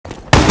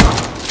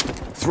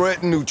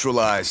Threat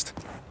neutralized.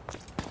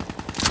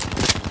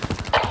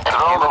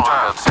 Drone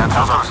alert.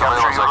 Sensors are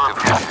capturing your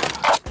location.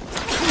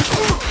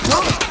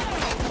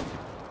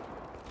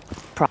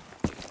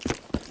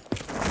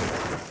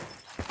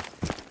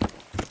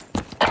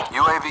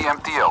 UAV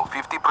MTL,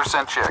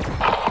 50% check.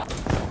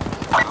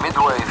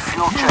 Midway,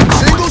 fuel check.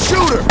 Single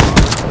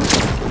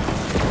shooter!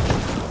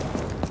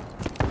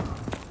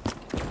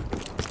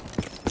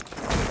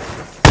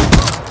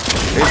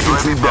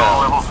 Infantry UAV down.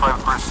 power level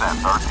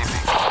 5%, RTB.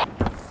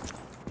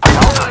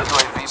 Counter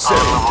UAV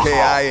power level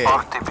KIA.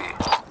 4, RTB.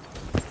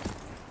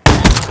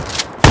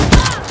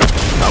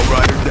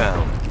 Outrider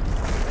down.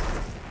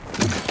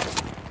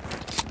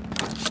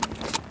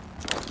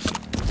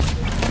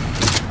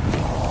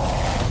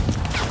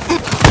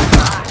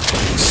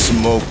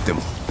 Smoked him.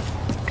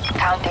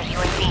 Counter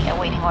UAV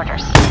awaiting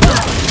orders.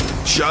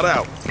 Shot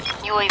out.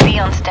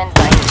 UAV on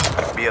standby.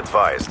 Be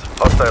advised,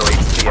 hostile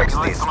HTXD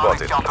Electronic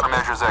spotted.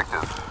 countermeasures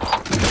active.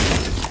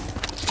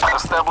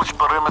 Establish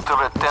perimeter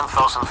at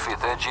 10,000 feet,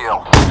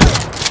 AGL.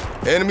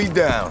 Enemy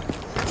down.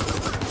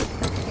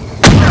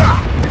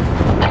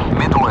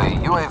 Midway,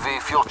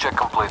 UAV fuel check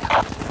complete.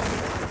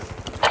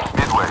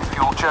 Midway,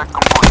 fuel check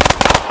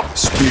complete.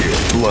 Spear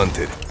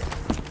blunted.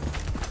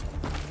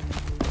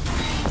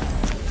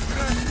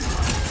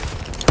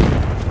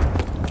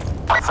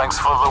 Thanks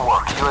for the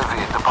work.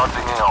 UAV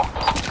departing AO.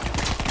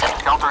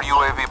 Counter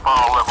UAV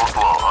power levels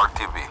low,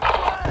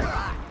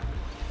 RTB.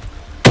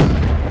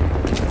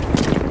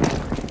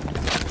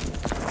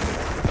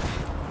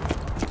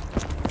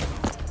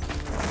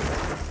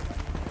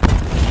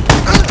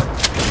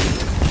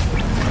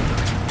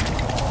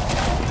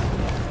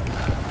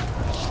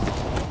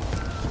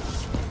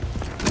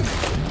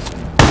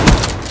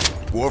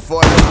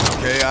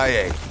 Warfighter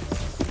KIA.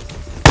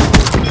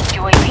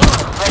 UAV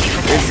ready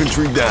for test.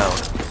 Infantry down.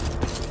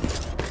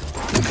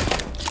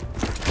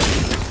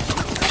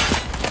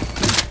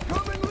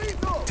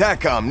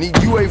 TACOM, need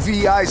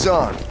UAV eyes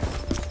on. It's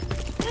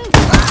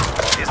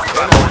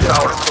 12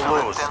 hours to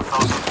lose.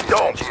 10,000 feet,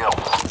 Don't. AGL.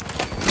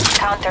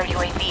 Counter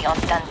UAV on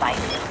standby.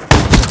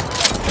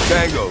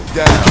 Tango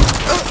down.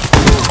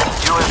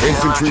 UAV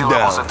Infantry energy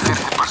levels down. at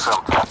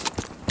 50%.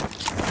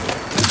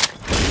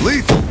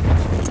 Lethal.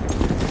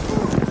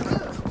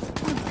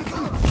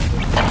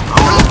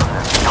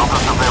 Counter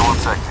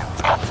surveillance active.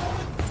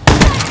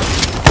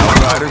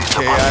 Outrider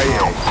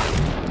KIA.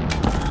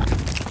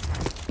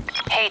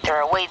 Hater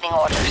awaiting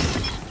orders.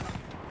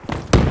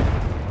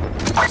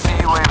 I see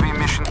UAV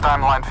mission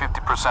timeline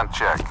 50%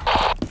 check.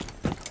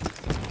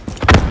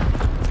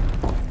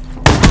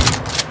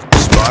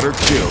 Spotter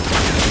killed.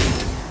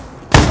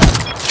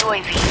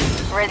 UAV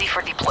ready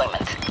for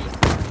deployment.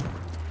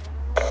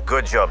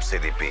 Good job,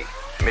 CDP.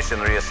 Mission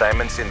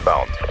reassignments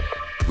inbound.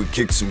 We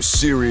kicked some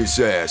serious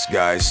ass,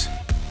 guys.